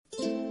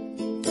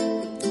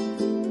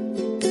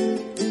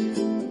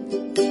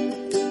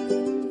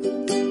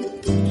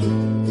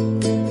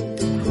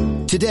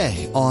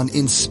today on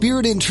In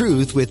Spirit and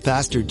Truth with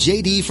Pastor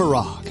J.D.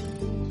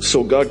 Farag.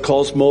 So God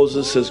calls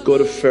Moses, says, go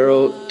to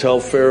Pharaoh, tell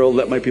Pharaoh,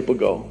 let my people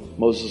go.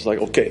 Moses is like,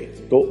 okay,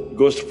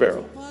 goes to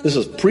Pharaoh. This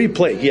is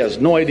pre-plague. He has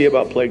no idea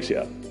about plagues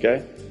yet,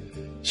 okay?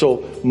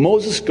 So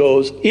Moses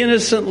goes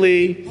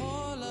innocently,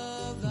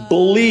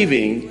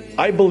 believing,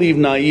 I believe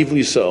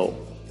naively so,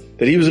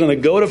 that he was going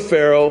to go to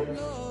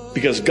Pharaoh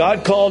because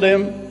God called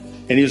him,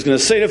 and he was going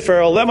to say to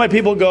Pharaoh, let my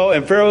people go,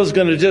 and Pharaoh was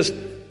going to just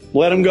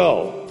let him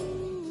go.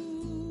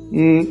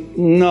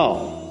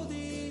 No,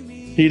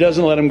 he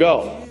doesn't let him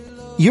go.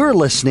 You're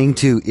listening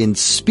to In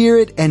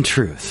Spirit and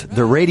Truth,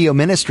 the radio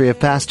ministry of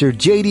Pastor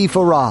J.D.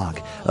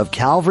 Farag of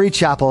Calvary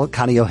Chapel,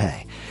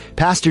 Kaneohe.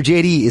 Pastor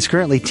J.D. is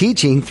currently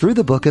teaching through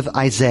the book of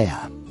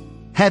Isaiah.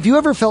 Have you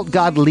ever felt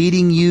God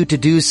leading you to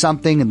do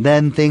something and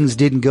then things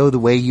didn't go the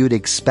way you'd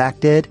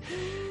expected?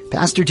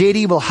 Pastor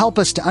J.D. will help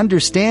us to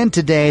understand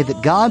today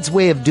that God's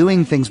way of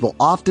doing things will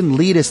often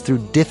lead us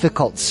through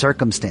difficult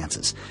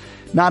circumstances,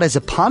 not as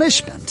a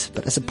punishment,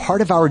 but as a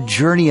part of our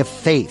journey of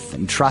faith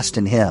and trust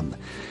in Him.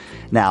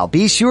 Now,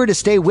 be sure to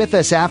stay with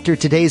us after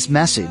today's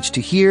message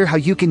to hear how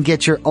you can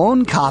get your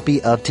own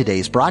copy of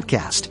today's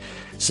broadcast.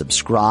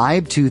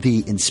 Subscribe to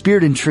the In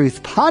Spirit and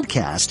Truth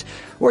podcast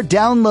or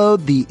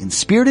download the In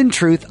Spirit and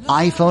Truth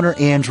iPhone or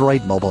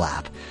Android mobile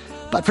app.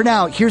 But for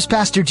now, here's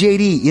Pastor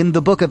J.D. in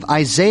the book of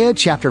Isaiah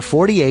chapter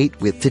 48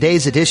 with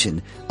today's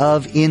edition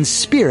of In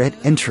Spirit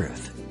and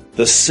Truth.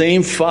 The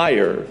same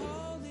fire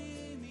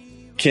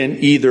can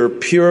either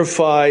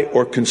purify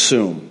or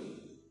consume.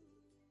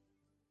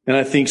 And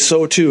I think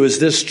so too is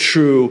this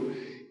true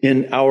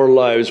in our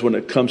lives when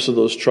it comes to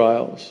those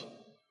trials.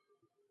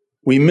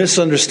 We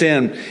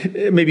misunderstand,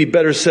 maybe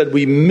better said,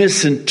 we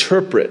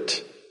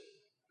misinterpret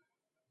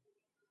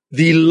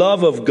the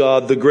love of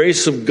God, the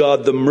grace of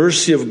God, the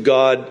mercy of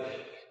God,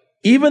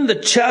 even the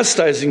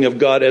chastising of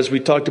God, as we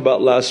talked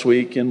about last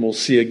week, and we'll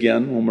see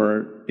again when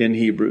we're in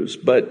Hebrews.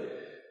 But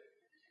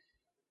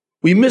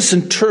we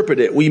misinterpret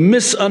it, we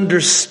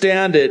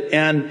misunderstand it,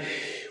 and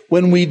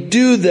when we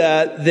do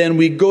that, then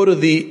we go to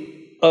the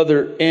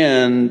other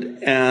end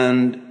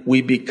and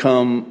we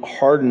become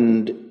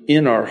hardened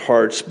in our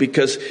hearts,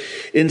 because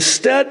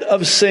instead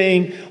of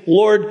saying,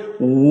 Lord,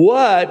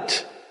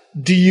 what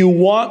do you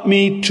want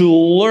me to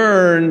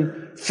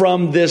learn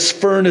from this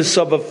furnace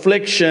of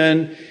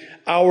affliction?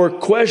 Our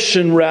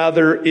question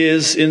rather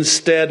is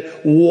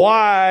instead,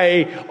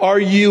 why are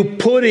you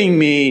putting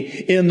me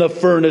in the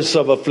furnace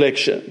of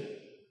affliction?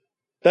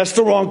 That's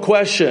the wrong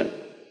question.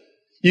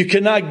 You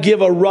cannot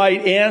give a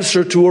right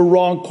answer to a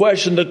wrong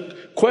question. The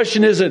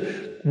question isn't,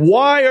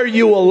 why are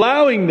you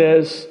allowing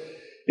this?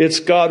 It's,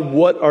 God,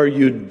 what are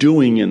you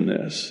doing in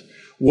this?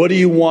 What do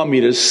you want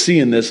me to see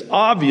in this?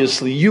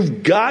 Obviously,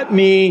 you've got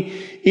me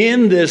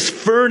in this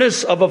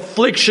furnace of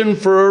affliction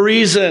for a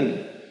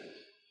reason.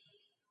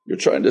 You're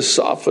trying to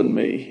soften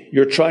me.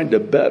 You're trying to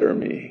better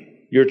me.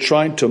 You're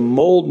trying to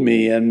mold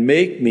me and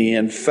make me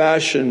and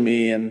fashion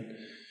me and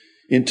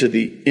into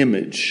the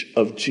image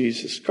of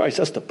Jesus Christ.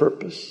 That's the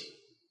purpose.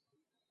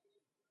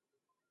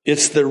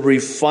 It's the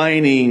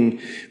refining,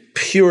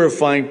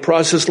 purifying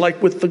process,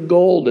 like with the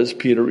gold, as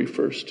Peter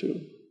refers to.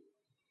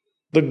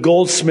 The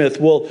goldsmith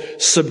will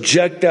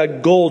subject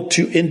that gold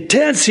to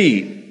intense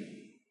heat,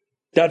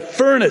 that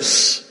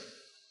furnace.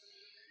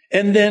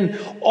 And then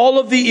all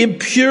of the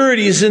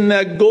impurities in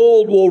that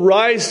gold will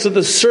rise to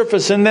the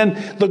surface. And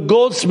then the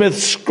goldsmith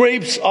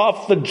scrapes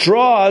off the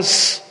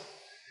dross.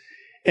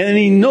 And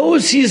he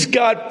knows he's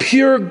got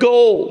pure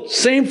gold.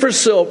 Same for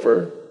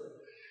silver.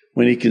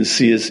 When he can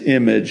see his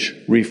image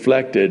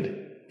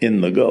reflected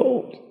in the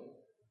gold.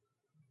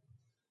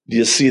 Do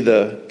you see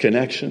the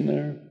connection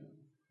there?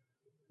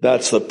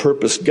 That's the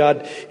purpose.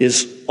 God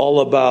is all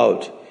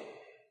about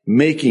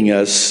making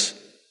us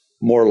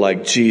more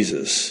like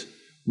Jesus,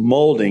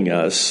 molding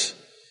us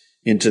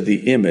into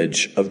the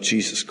image of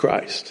Jesus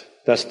Christ.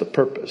 That's the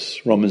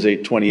purpose. Romans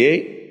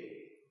 8:28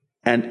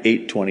 and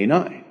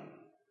 8:29.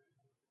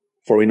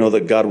 For we know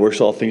that God works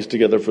all things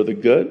together for the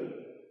good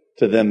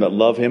to them that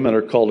love Him and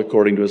are called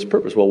according to His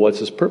purpose. Well, what's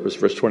His purpose?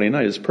 Verse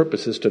 29, His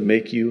purpose is to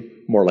make you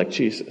more like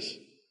Jesus.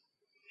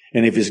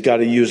 And if He's got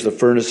to use the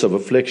furnace of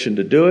affliction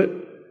to do it,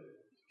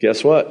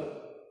 guess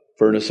what?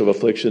 Furnace of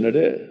affliction it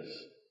is.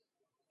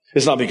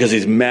 It's not because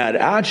He's mad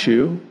at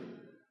you.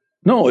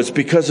 No, it's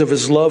because of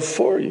His love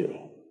for you.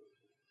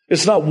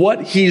 It's not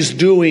what He's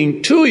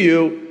doing to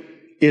you,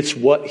 it's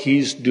what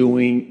He's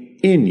doing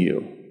in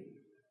you.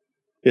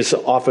 It's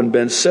often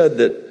been said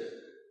that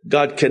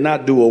God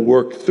cannot do a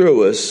work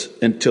through us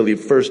until He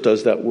first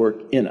does that work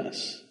in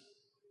us.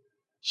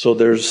 So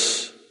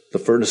there's the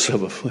furnace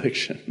of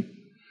affliction.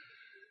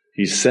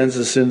 He sends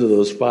us into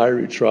those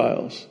fiery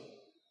trials.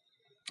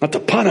 Not to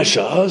punish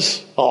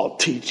us. I'll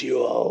teach you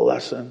a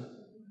lesson.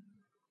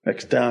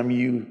 Next time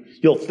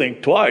you'll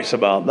think twice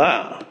about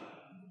that.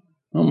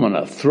 I'm going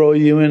to throw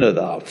you into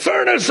the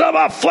furnace of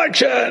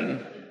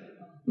affliction.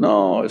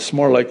 No, it's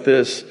more like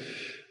this.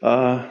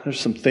 There's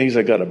some things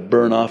I got to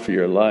burn off of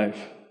your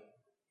life.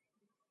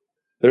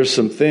 There's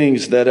some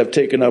things that have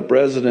taken up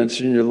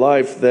residence in your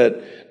life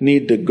that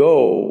need to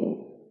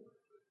go.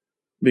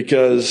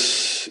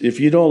 Because if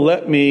you don't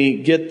let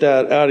me get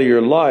that out of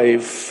your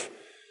life,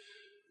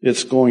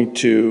 it's going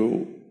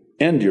to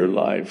end your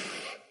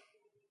life.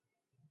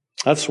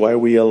 That's why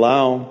we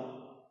allow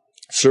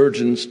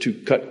surgeons to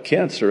cut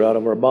cancer out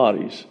of our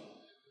bodies.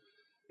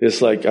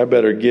 It's like, I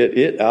better get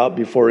it out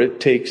before it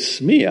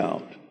takes me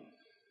out.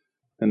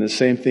 And the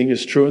same thing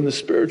is true in the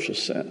spiritual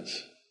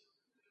sense.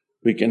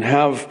 We can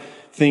have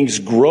things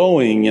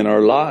growing in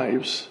our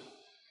lives,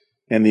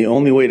 and the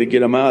only way to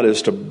get them out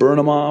is to burn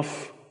them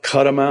off,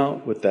 cut them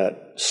out with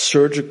that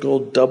surgical,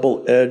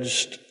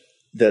 double-edged,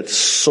 that's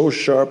so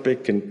sharp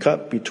it can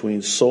cut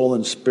between soul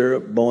and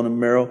spirit, bone and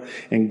marrow.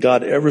 And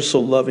God ever so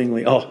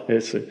lovingly,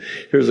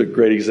 here's a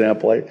great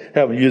example. I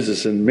haven't used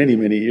this in many,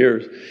 many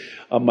years.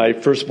 My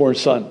firstborn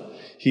son,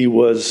 he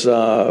was,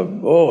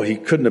 he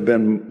couldn't have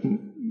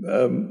been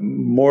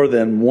more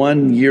than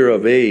 1 year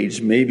of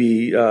age,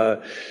 maybe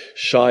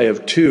shy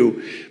of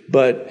 2.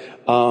 But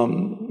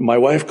my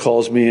wife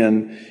calls me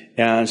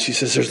and she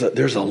says,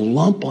 there's a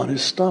lump on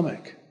his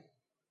stomach.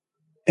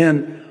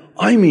 And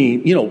I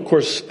mean, of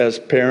course, as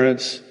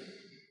parents,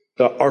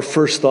 our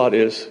first thought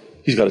is,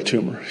 he's got a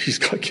tumor. He's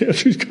got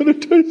cancer. He's got a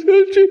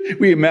cancer.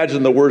 We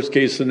imagine the worst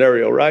case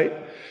scenario, right?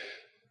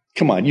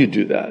 Come on, you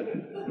do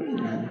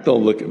that.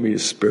 Don't look at me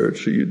as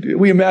spiritual. You do.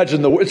 We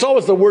imagine it's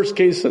always the worst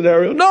case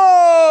scenario.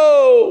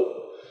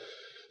 No!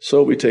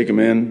 So we take him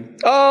in.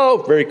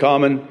 Oh, very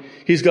common.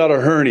 He's got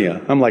a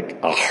hernia. I'm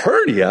like, a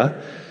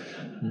hernia?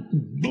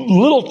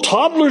 Little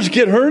toddlers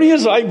get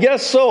hernias? I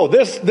guess so.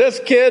 This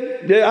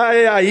kid,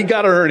 he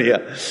got a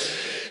hernia.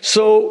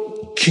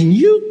 So can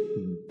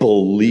you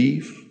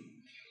believe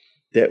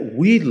that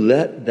we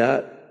let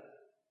that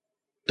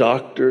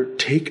doctor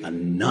take a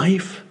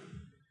knife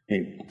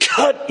and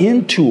cut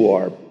into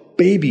our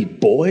baby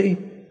boy?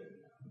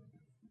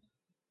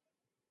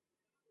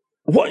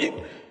 What?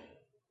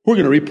 We're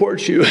going to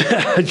report you.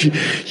 How could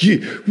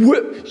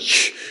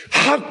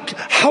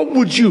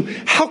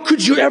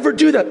you ever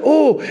do that?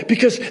 Oh,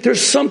 because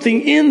there's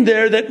something in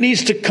there that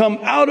needs to come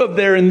out of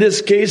there. In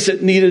this case,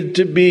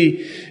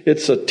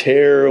 it's a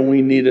tear, and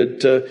we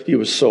needed to, he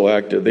was so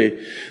active.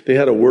 They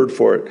had a word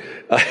for it.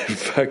 In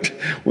fact,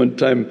 one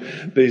time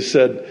they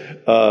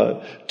said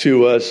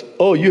to us,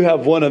 oh, you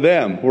have one of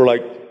them. We're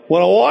like,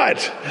 one of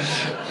what?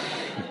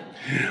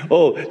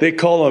 Oh, they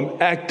call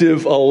them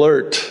active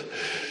alert.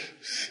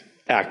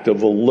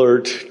 Active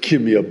alert.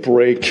 Give me a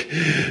break.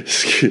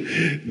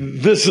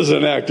 This is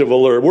an active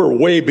alert. We're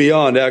way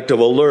beyond active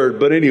alert.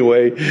 But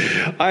anyway,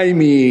 I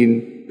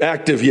mean,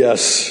 active,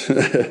 yes.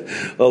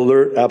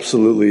 Alert,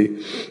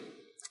 absolutely.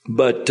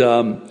 But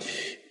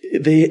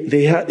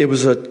it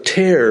was a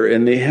tear,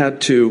 and they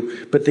had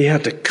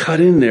to cut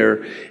in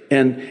there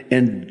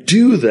and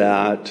do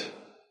that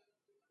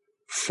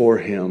for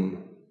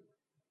him.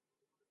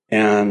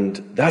 And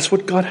that's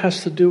what God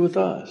has to do with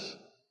us.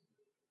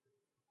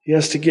 He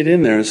has to get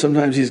in there, and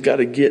sometimes he's got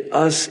to get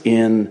us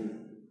in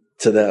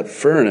to that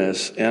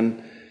furnace.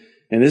 And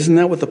isn't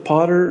that what the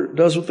potter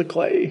does with the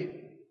clay?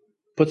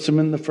 Puts them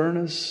in the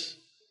furnace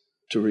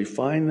to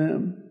refine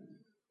them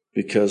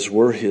because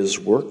we're his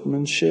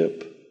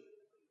workmanship.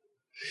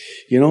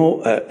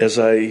 As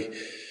I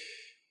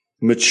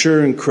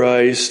mature in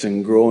Christ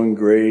and grow in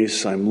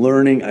grace, I'm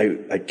learning.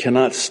 I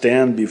cannot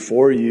stand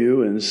before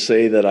you and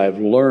say that I've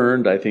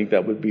learned. I think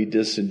that would be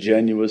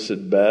disingenuous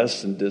at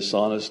best and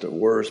dishonest at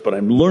worst. But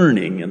I'm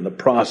learning in the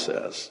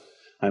process.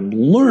 I'm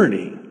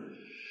learning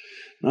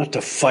not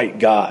to fight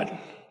God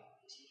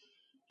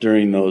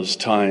during those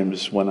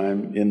times when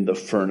I'm in the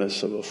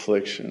furnace of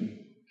affliction.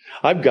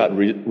 I've got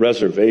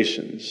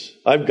reservations.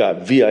 I've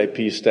got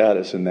VIP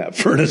status in that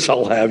furnace,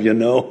 I'll have you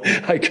know.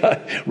 I got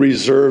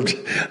reserved.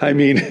 I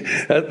mean,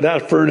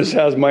 that furnace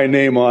has my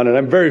name on it.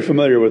 I'm very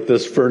familiar with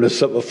this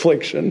furnace of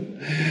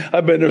affliction.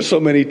 I've been there so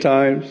many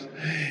times.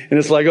 And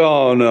it's like,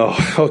 oh no.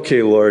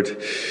 Okay, Lord.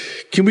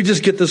 Can we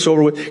just get this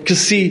over with?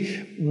 Because see,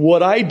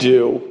 what I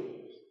do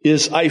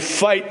is I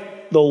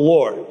fight the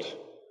Lord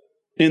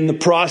in the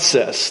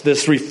process,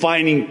 this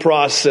refining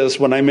process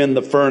when I'm in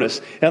the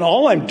furnace. And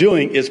all I'm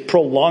doing is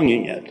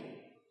prolonging it.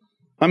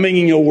 I'm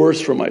making it worse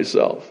for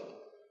myself.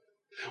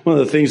 One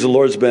of the things the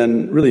Lord's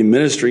been really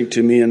ministering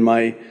to me in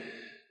my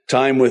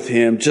time with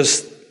him,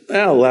 just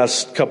the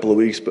last couple of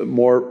weeks, but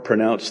more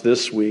pronounced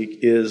this week,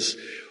 is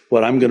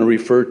what I'm going to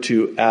refer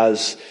to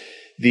as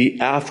the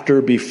after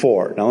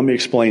before. Now let me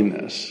explain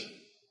this.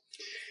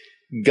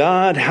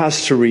 God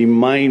has to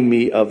remind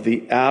me of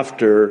the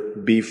after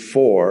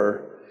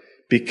before,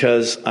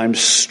 because I'm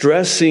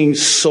stressing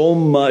so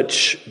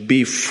much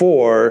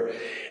before,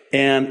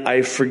 and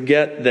I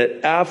forget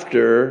that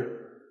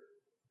after,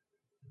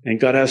 and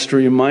God has to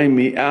remind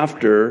me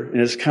after, and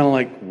it's kind of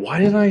like, why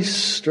did I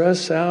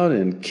stress out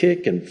and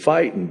kick and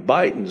fight and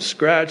bite and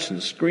scratch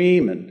and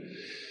scream? And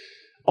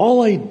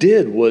all I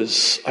did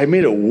was I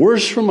made it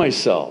worse for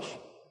myself.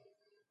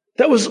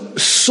 That was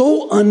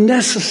so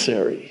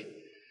unnecessary.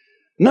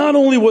 Not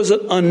only was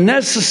it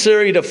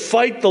unnecessary to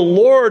fight the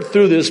Lord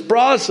through this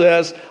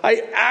process,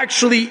 I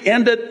actually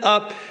ended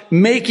up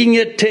making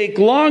it take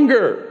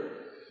longer.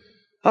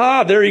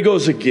 There he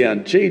goes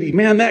again. JD,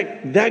 man,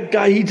 that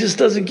guy, he just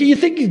doesn't get, you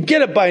think he'd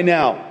get it by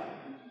now.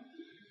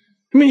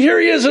 I mean, here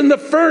he is in the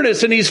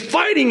furnace and he's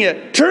fighting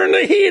it. Turn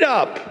the heat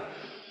up.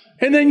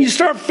 And then you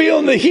start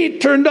feeling the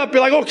heat turned up.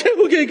 You're like,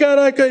 okay, God,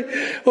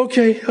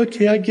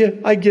 okay,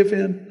 I give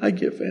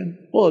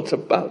in. Well, it's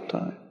about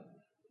time.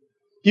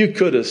 You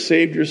could have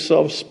saved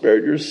yourself,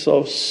 spared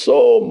yourself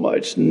so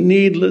much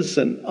needless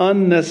and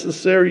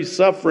unnecessary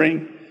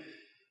suffering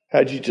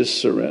had you just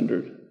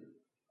surrendered.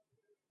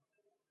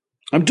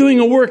 I'm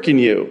doing a work in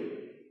you.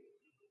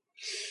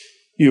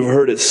 You've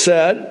heard it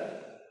said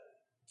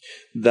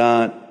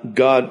that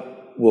God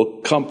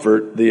will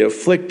comfort the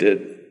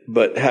afflicted.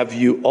 But have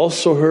you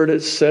also heard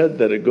it said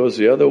that it goes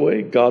the other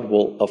way? God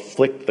will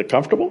afflict the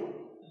comfortable?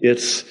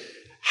 It's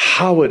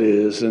how it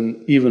is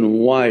and even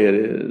why it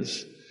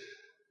is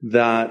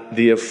that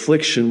the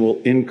affliction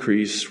will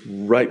increase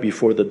right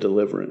before the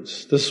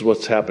deliverance. This is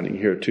what's happening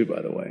here too,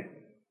 by the way.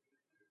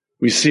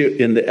 We see it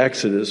in the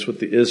Exodus with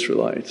the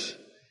Israelites.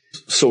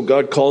 So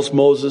God calls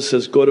Moses,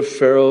 says, go to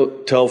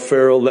Pharaoh, tell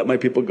Pharaoh, let my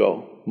people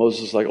go.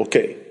 Moses is like,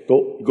 okay,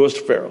 goes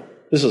to Pharaoh.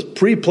 This is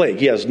pre-plague.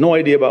 He has no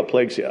idea about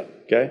plagues yet,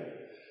 okay?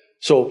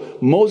 So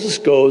Moses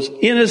goes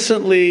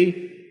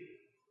innocently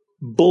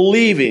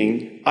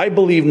believing, I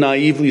believe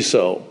naively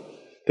so,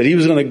 that he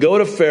was going to go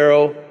to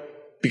Pharaoh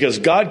because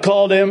God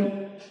called him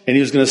and he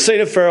was going to say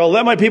to Pharaoh,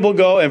 let my people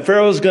go, and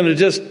Pharaoh was going to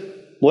just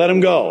let him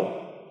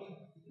go.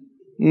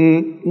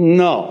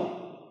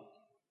 No,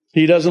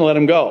 he doesn't let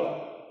him go.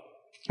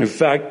 In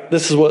fact,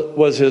 this is what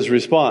was his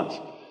response.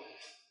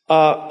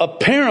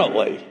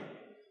 Apparently,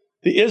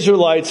 the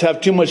Israelites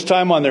have too much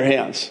time on their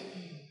hands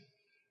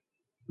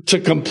to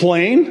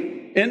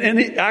complain. And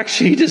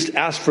he just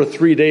asked for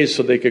 3 days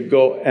so they could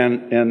go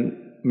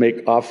and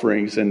make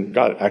offerings. And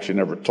God actually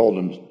never told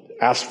him,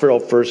 ask Pharaoh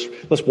first.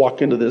 Let's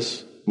walk into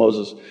this,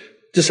 Moses.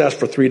 Just ask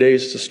for 3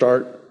 days to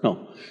start.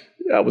 No,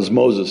 that was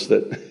Moses.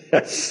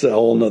 That's a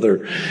whole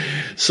nother.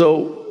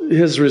 So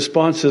his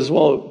response is,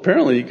 well,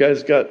 apparently you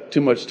guys got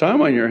too much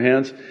time on your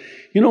hands.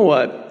 You know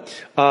what?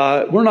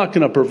 We're not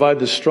going to provide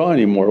the straw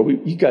anymore.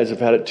 You guys have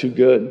had it too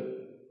good.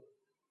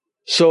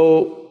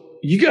 So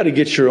you got to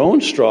get your own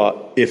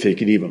straw if you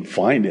can even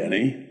find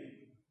any.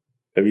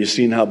 Have you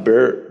seen how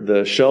bare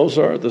the shelves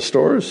are at the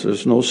stores?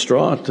 There's no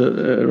straw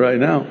right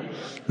now.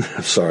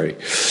 Sorry.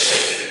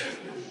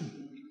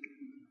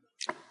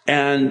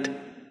 And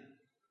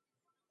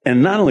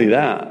not only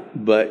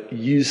that, but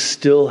you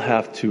still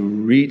have to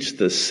reach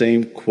the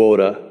same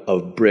quota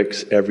of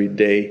bricks every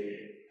day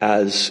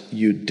as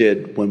you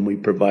did when we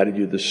provided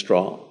you the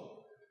straw.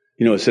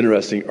 You know, it's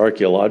interesting,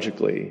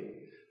 archaeologically,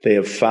 they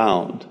have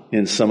found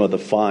in some of the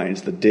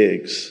finds, the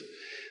digs,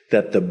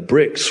 that the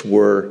bricks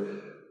were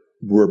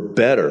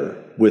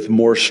better with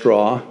more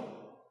straw.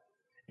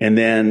 And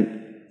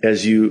then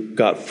as you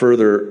got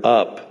further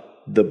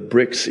up, the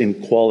bricks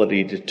in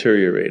quality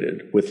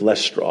deteriorated with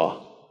less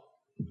straw.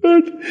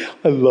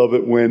 I love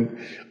it when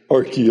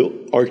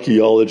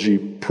archaeology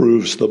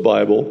proves the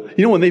Bible.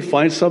 You know, when they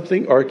find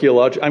something,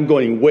 archaeology, I'm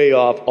going way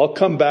off. I'll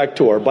come back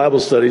to our Bible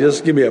study.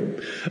 Just give me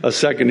a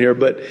second here.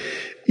 But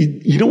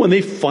you know, when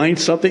they find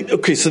something,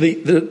 okay, so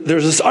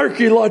there's this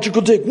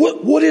archaeological dig.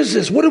 What is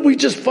this? What did we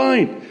just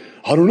find?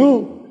 I don't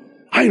know.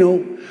 I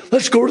know.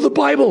 Let's go to the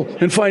Bible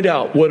and find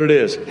out what it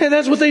is. And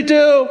that's what they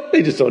do.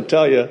 They just don't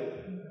tell you.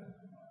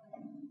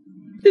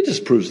 It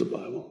just proves the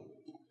Bible.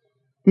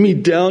 Me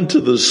down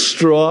to the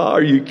straw.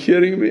 Are you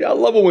kidding me? I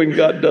love it when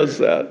God does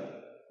that.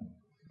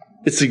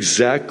 It's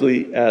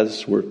exactly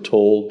as we're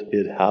told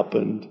it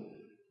happened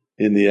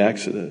in the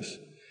Exodus.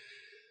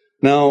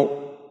 Now,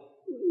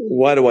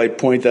 why do I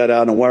point that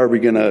out, and why are we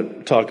going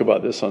to talk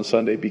about this on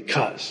Sunday?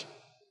 Because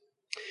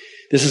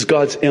this is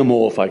God's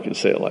MO, if I can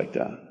say it like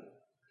that.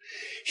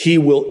 He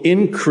will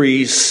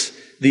increase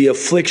the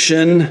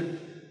affliction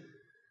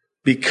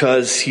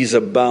because he's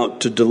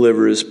about to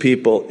deliver his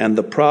people. And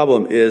the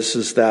problem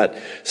is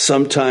that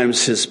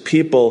sometimes his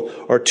people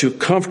are too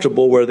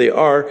comfortable where they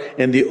are,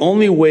 and the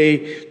only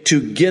way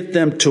to get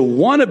them to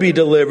want to be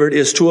delivered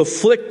is to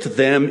afflict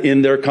them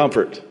in their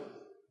comfort.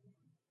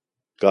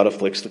 God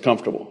afflicts the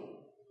comfortable.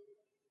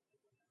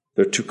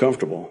 They're too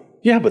comfortable.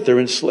 Yeah, but they're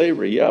in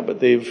slavery. Yeah, but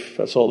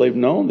that's all they've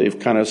known. They've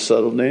kind of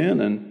settled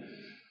in. And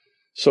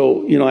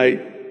so, you know,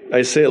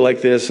 I say it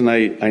like this, and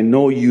I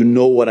know you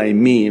know what I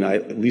mean.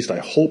 At least I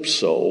hope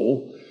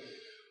so.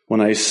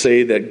 When I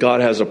say that God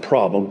has a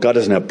problem, God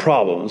doesn't have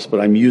problems, but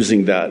I'm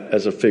using that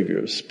as a figure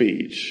of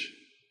speech.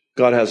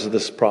 God has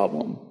this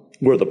problem.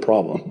 We're the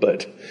problem,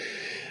 but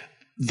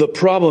the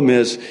problem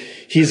is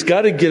he's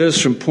got to get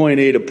us from point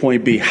A to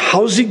point B.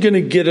 How's he going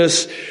to get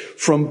us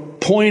from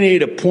point A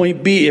to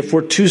point B if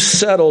we're too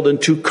settled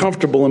and too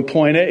comfortable in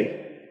point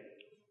A?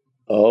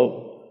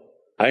 Oh,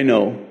 I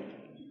know.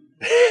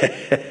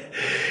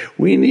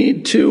 We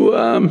need to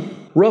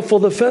ruffle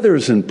the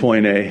feathers in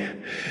point A.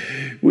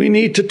 We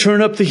need to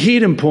turn up the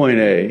heat in point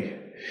A.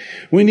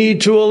 We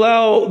need to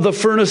allow the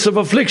furnace of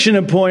affliction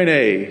in point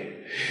A.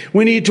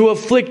 We need to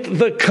afflict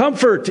the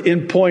comfort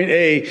in point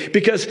A,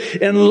 because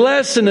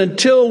unless and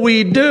until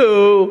we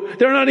do,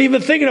 they're not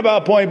even thinking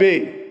about point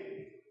B.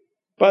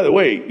 By the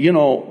way,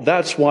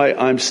 that's why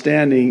I'm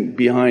standing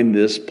behind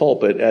this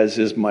pulpit, as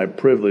is my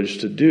privilege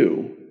to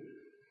do.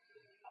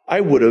 I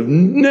would have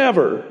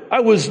never,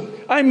 I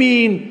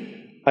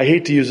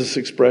hate to use this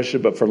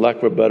expression, but for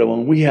lack of a better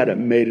one, we had it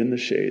made in the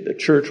shade. The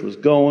church was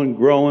going,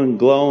 growing,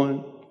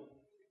 glowing,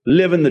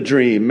 living the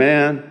dream,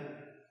 man.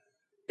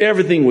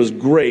 Everything was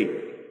great.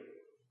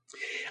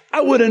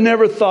 I would have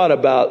never thought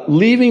about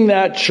leaving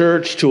that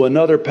church to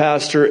another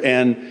pastor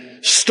and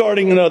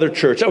starting another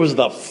church. That was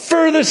the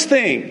furthest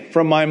thing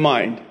from my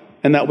mind,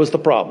 and that was the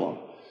problem.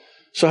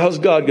 So how's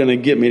God going to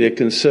get me to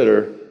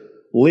consider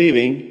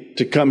leaving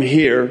to come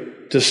here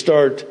to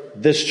start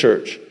this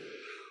church?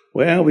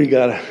 Well, we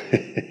gotta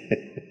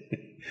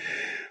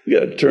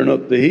turn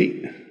up the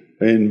heat.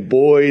 And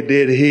boy,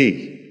 did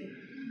he.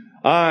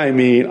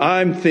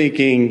 I'm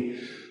thinking,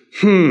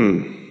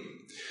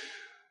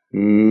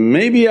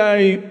 maybe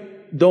I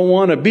don't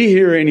want to be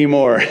here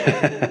anymore.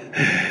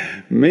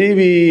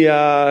 Maybe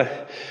I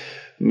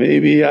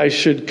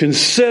should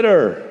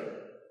consider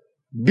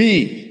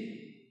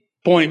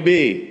point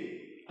B.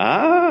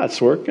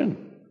 It's working.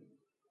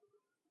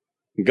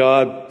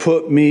 God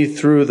put me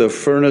through the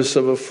furnace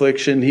of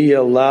affliction. He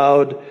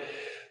allowed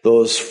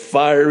those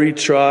fiery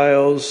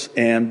trials,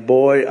 and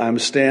boy, I'm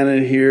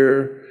standing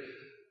here.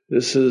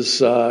 This is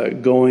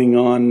going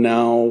on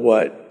now,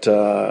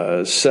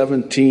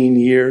 17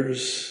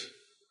 years?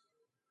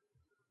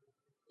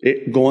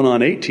 Going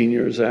on 18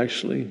 years,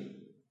 actually.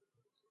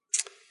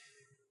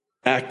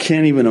 I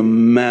can't even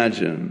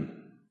imagine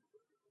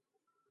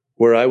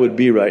where I would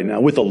be right now,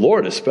 with the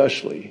Lord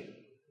especially,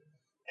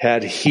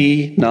 had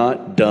He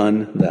not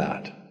done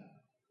that.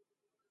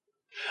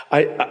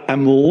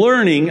 I'm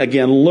learning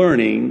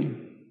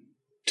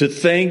to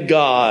thank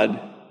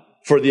God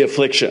for the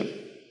affliction.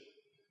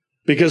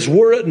 Because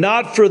were it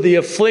not for the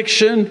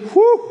affliction,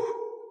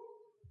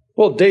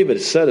 well,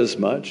 David said as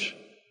much.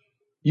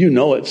 You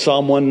know it,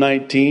 Psalm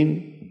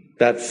 119,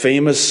 that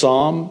famous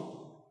psalm,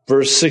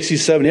 verse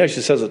 67. He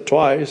actually says it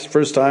twice.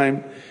 First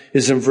time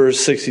is in verse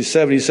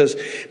 67. He says,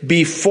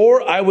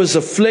 before I was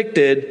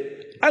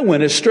afflicted, I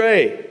went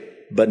astray.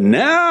 But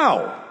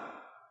now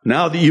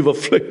that you've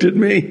afflicted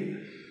me,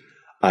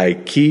 I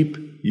keep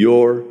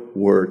your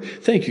word.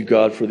 Thank you,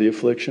 God, for the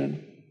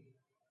affliction.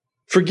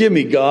 Forgive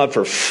me, God,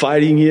 for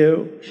fighting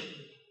you.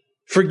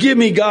 Forgive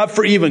me, God,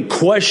 for even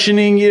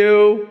questioning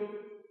you.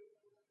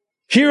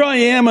 Here I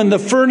am in the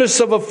furnace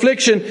of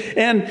affliction,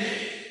 and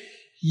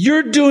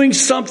you're doing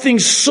something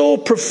so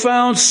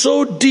profound,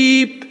 so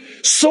deep,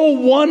 so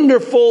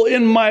wonderful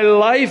in my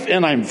life,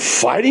 and I'm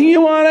fighting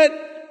you on it.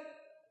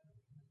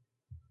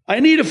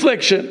 I need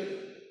affliction.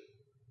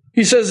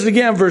 He says it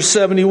again, verse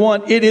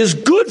 71, it is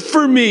good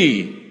for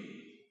me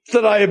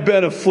that I have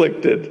been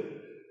afflicted,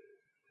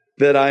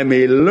 that I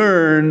may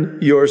learn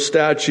your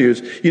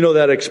statutes. You know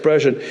that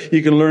expression,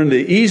 you can learn the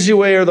easy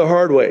way or the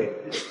hard way.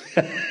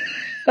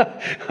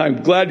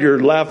 I'm glad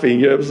you're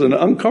laughing. It was an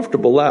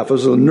uncomfortable laugh. It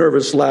was a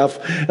nervous laugh,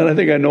 and I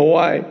think I know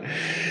why.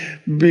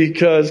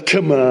 Because,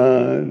 come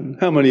on,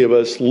 how many of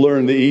us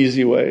learn the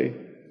easy way?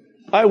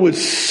 I would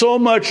so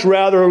much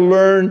rather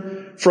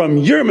learn from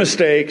your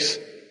mistakes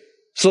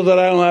so that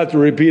I don't have to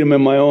repeat them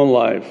in my own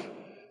life.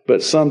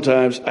 But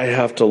sometimes I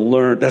have to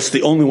learn. That's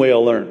the only way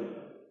I'll learn.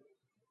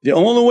 The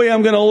only way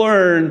I'm going to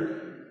learn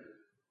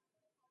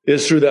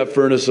is through that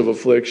furnace of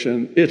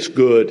affliction. It's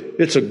good.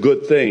 It's a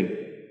good thing.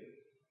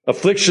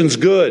 Affliction's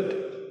good.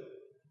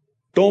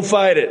 Don't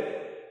fight it.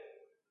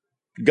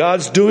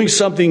 God's doing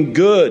something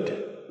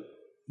good.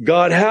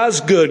 God has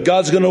good.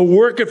 God's going to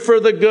work it for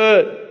the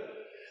good.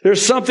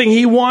 There's something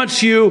He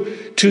wants you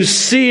to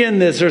see in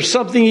this. There's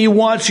something He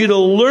wants you to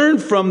learn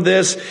from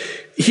this.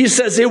 He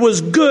says it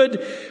was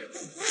good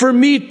for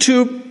me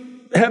to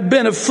have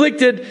been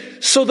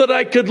afflicted so that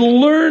I could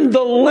learn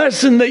the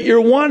lesson that you're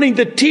wanting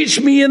to teach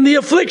me in the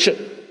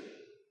affliction.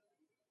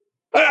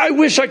 I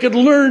wish I could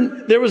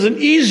learn. There was an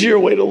easier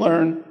way to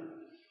learn.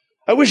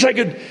 I wish I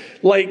could,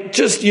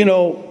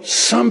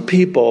 some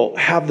people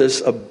have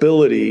this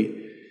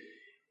ability,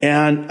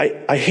 and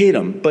I hate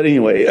them. But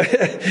anyway,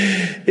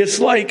 it's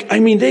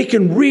they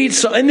can read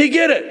something and they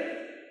get it.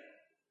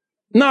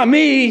 Not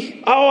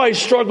me. Oh, I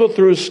struggled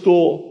through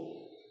school.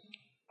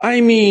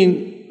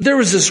 There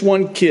was this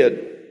one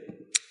kid,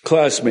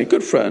 classmate,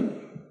 good friend.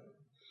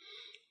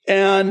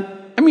 And,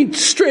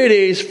 straight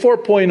A's,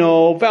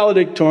 4.0,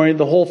 valedictorian,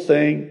 the whole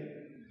thing.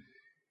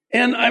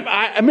 And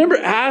I remember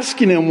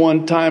asking him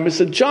one time, I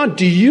said, John,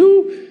 do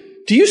you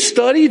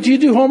study? Do you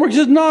do homework? He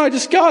said, no, I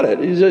just got it.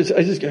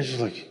 I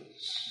just like,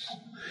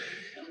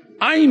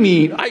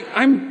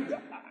 I'm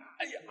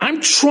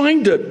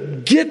trying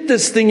to get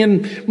this thing,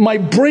 and my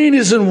brain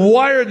isn't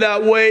wired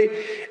that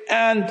way.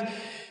 And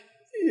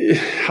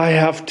I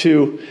have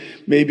to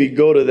maybe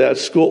go to that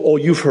school. Oh,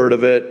 you've heard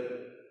of it.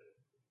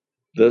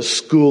 The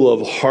school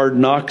of hard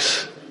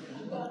knocks.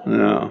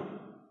 No,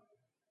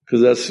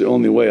 because that's the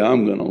only way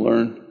I'm going to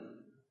learn.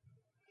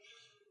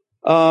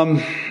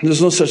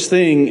 There's no such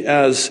thing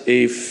as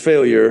a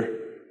failure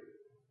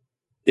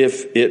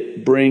if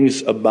it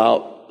brings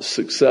about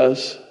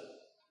success.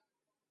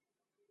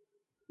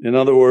 In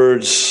other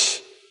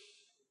words,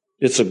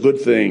 it's a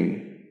good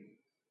thing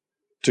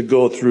to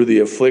go through the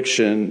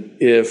affliction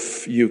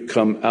if you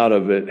come out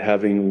of it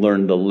having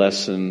learned a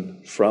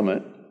lesson from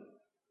it.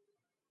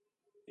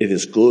 It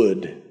is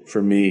good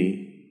for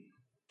me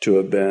to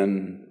have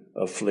been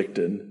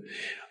afflicted.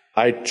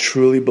 I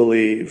truly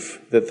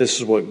believe that this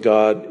is what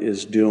God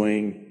is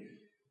doing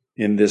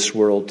in this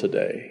world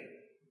today.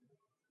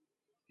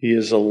 He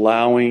is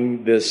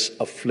allowing this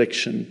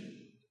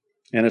affliction,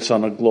 and it's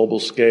on a global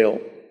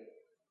scale.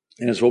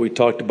 And it's what we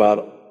talked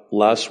about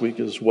last week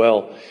as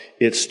well.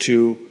 It's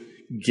to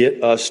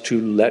get us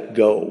to let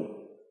go,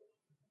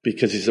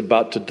 because he's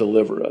about to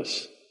deliver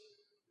us.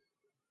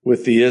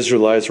 With the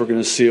Israelites, we're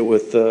going to see it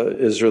with the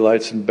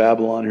Israelites in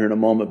Babylon here in a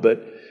moment,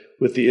 but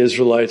with the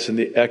Israelites in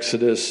the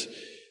Exodus,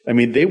 I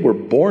mean, they were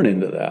born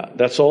into that.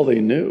 That's all they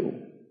knew.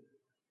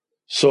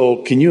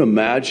 So can you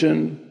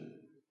imagine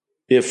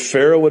if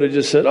Pharaoh would have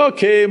just said,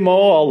 okay,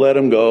 Mo, I'll let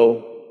him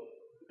go.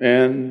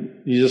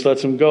 And he just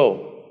lets him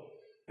go.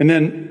 And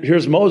then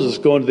here's Moses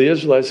going to the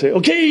Israelites saying,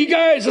 okay, you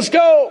guys, let's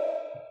go.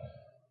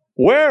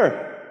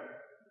 Where?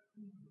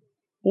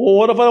 Well,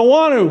 what if I don't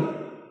want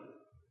to?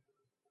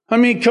 I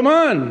mean, come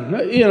on.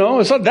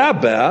 It's not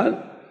that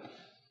bad.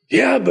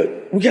 Yeah,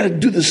 but we got to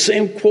do the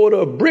same quota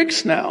of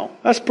bricks now.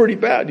 That's pretty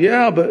bad.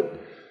 Yeah, but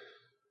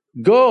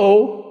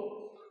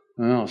go.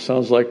 Well,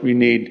 sounds like we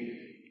need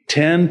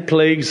 10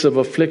 plagues of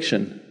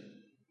affliction.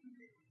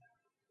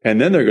 And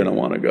then they're going to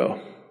want to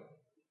go.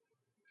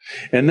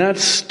 And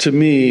that's, to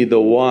me, the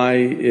why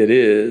it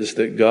is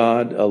that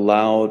God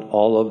allowed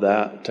all of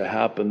that to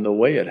happen the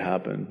way it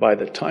happened. By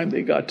the time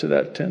they got to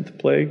that 10th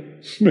plague,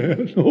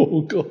 man,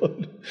 oh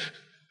God.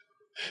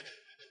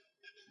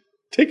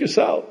 Take us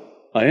out.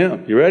 I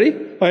am. You ready?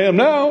 I am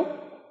now.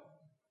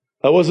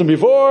 I wasn't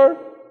before.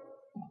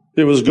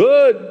 It was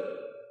good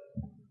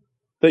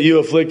that you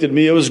afflicted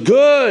me. It was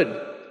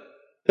good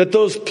that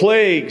those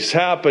plagues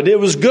happened. It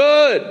was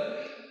good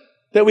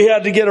that we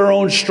had to get our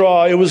own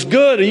straw. It was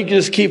good. And you can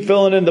just keep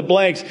filling in the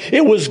blanks.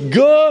 It was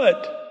good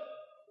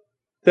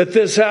that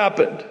this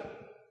happened.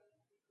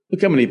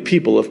 Look how many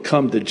people have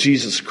come to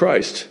Jesus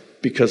Christ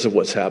because of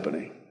what's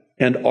happening,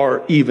 and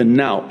are even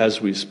now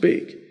as we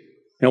speak.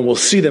 And we'll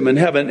see them in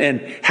heaven. And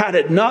had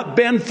it not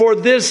been for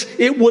this,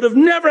 it would have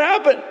never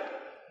happened.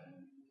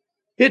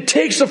 It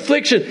takes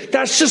affliction.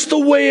 That's just the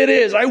way it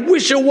is. I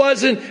wish it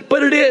wasn't,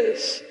 but it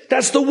is.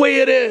 That's the way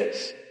it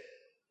is.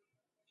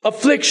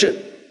 Affliction,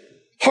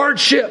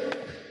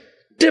 hardship,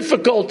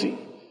 difficulty,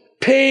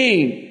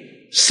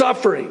 pain,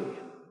 suffering.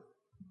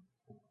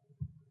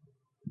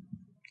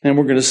 And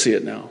we're going to see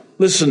it now.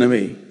 Listen to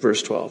me,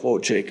 verse 12. Oh,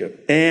 Jacob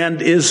and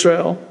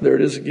Israel. There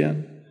it is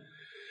again.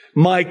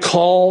 My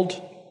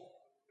called,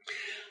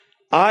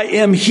 I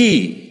am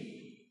he.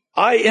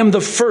 I am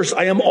the first.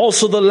 I am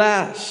also the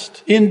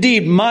last.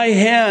 Indeed, my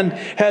hand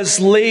has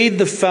laid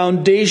the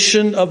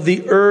foundation of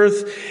the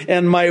earth,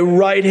 and my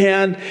right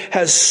hand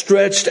has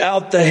stretched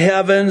out the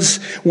heavens.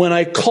 When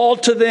I call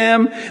to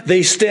them,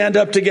 they stand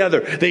up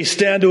together. They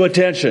stand to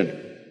attention.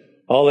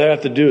 All they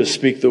have to do is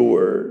speak the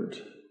word.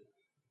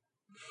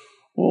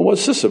 Well,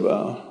 what's this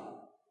about?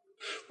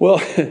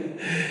 Well,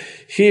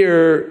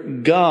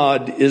 here,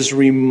 God is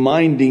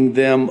reminding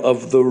them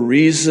of the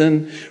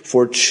reason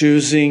for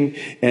choosing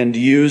and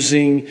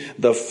using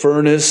the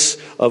furnace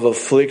of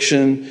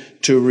affliction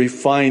to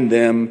refine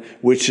them,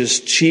 which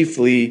is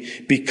chiefly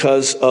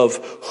because of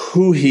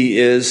who He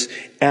is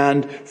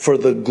and for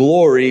the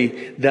glory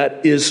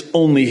that is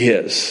only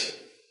His.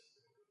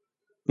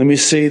 Let me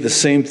say the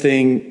same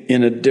thing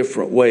in a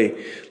different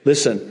way.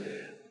 Listen.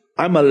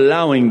 I'm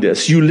allowing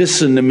this. You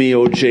listen to me,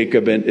 O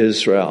Jacob and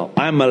Israel.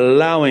 I'm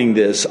allowing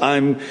this.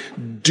 I'm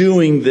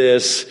doing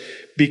this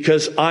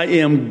because I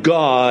am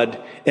God,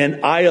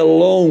 and I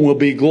alone will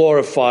be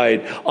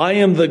glorified. I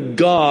am the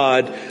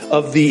God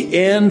of the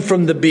end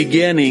from the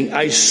beginning.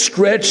 I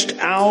stretched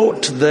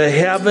out the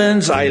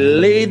heavens. I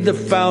laid the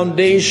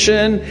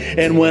foundation.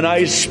 And when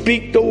I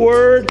speak the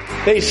word,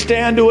 they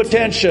stand to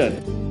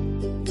attention.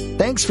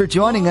 Thanks for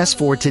joining us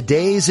for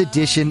today's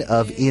edition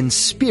of In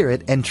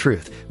Spirit and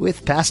Truth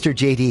with Pastor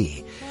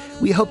JD.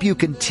 We hope you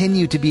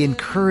continue to be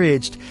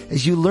encouraged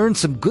as you learn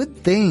some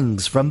good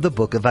things from the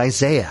book of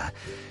Isaiah.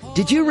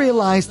 Did you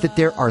realize that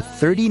there are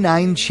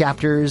 39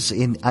 chapters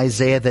in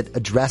Isaiah that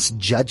address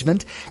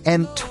judgment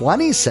and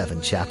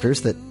 27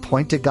 chapters that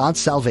point to God's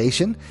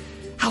salvation?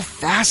 How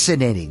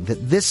fascinating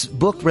that this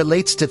book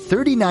relates to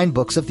 39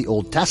 books of the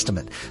Old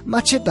Testament,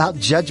 much about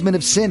judgment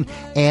of sin,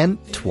 and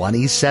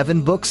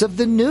 27 books of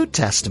the New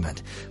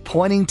Testament,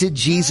 pointing to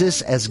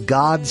Jesus as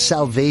God's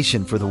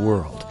salvation for the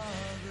world.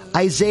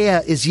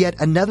 Isaiah is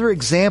yet another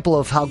example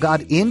of how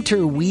God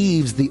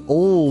interweaves the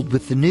old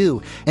with the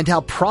new, and how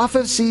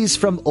prophecies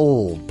from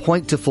old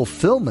point to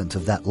fulfillment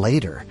of that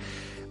later.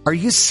 Are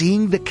you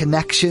seeing the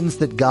connections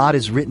that God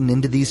has written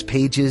into these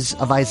pages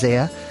of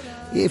Isaiah?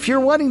 If you're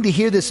wanting to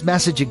hear this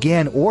message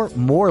again or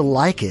more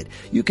like it,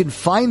 you can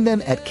find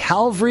them at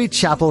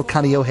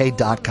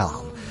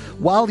calvarychapelkaneohe.com.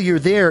 While you're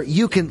there,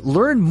 you can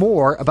learn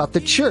more about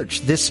the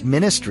church this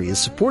ministry is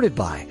supported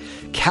by,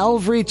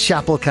 Calvary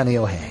Chapel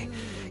Kaneohe.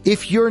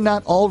 If you're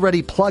not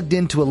already plugged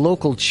into a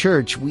local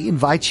church, we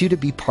invite you to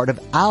be part of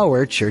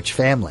our church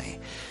family.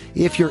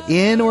 If you're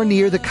in or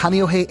near the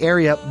Kaneohe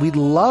area, we'd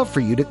love for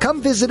you to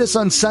come visit us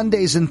on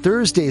Sundays and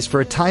Thursdays for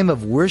a time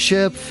of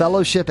worship,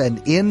 fellowship,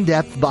 and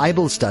in-depth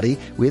Bible study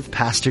with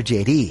Pastor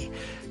JD.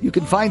 You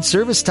can find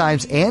service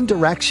times and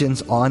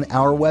directions on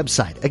our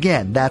website.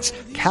 Again, that's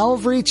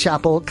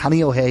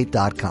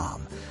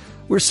calvarychapelkaneohe.com.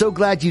 We're so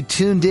glad you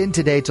tuned in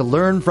today to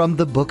learn from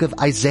the book of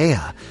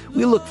Isaiah.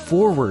 We look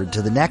forward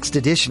to the next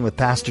edition with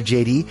Pastor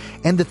JD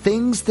and the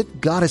things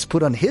that God has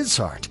put on his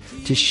heart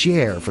to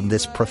share from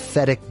this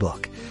prophetic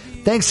book.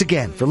 Thanks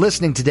again for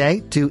listening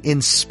today to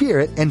In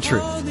Spirit and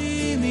Truth.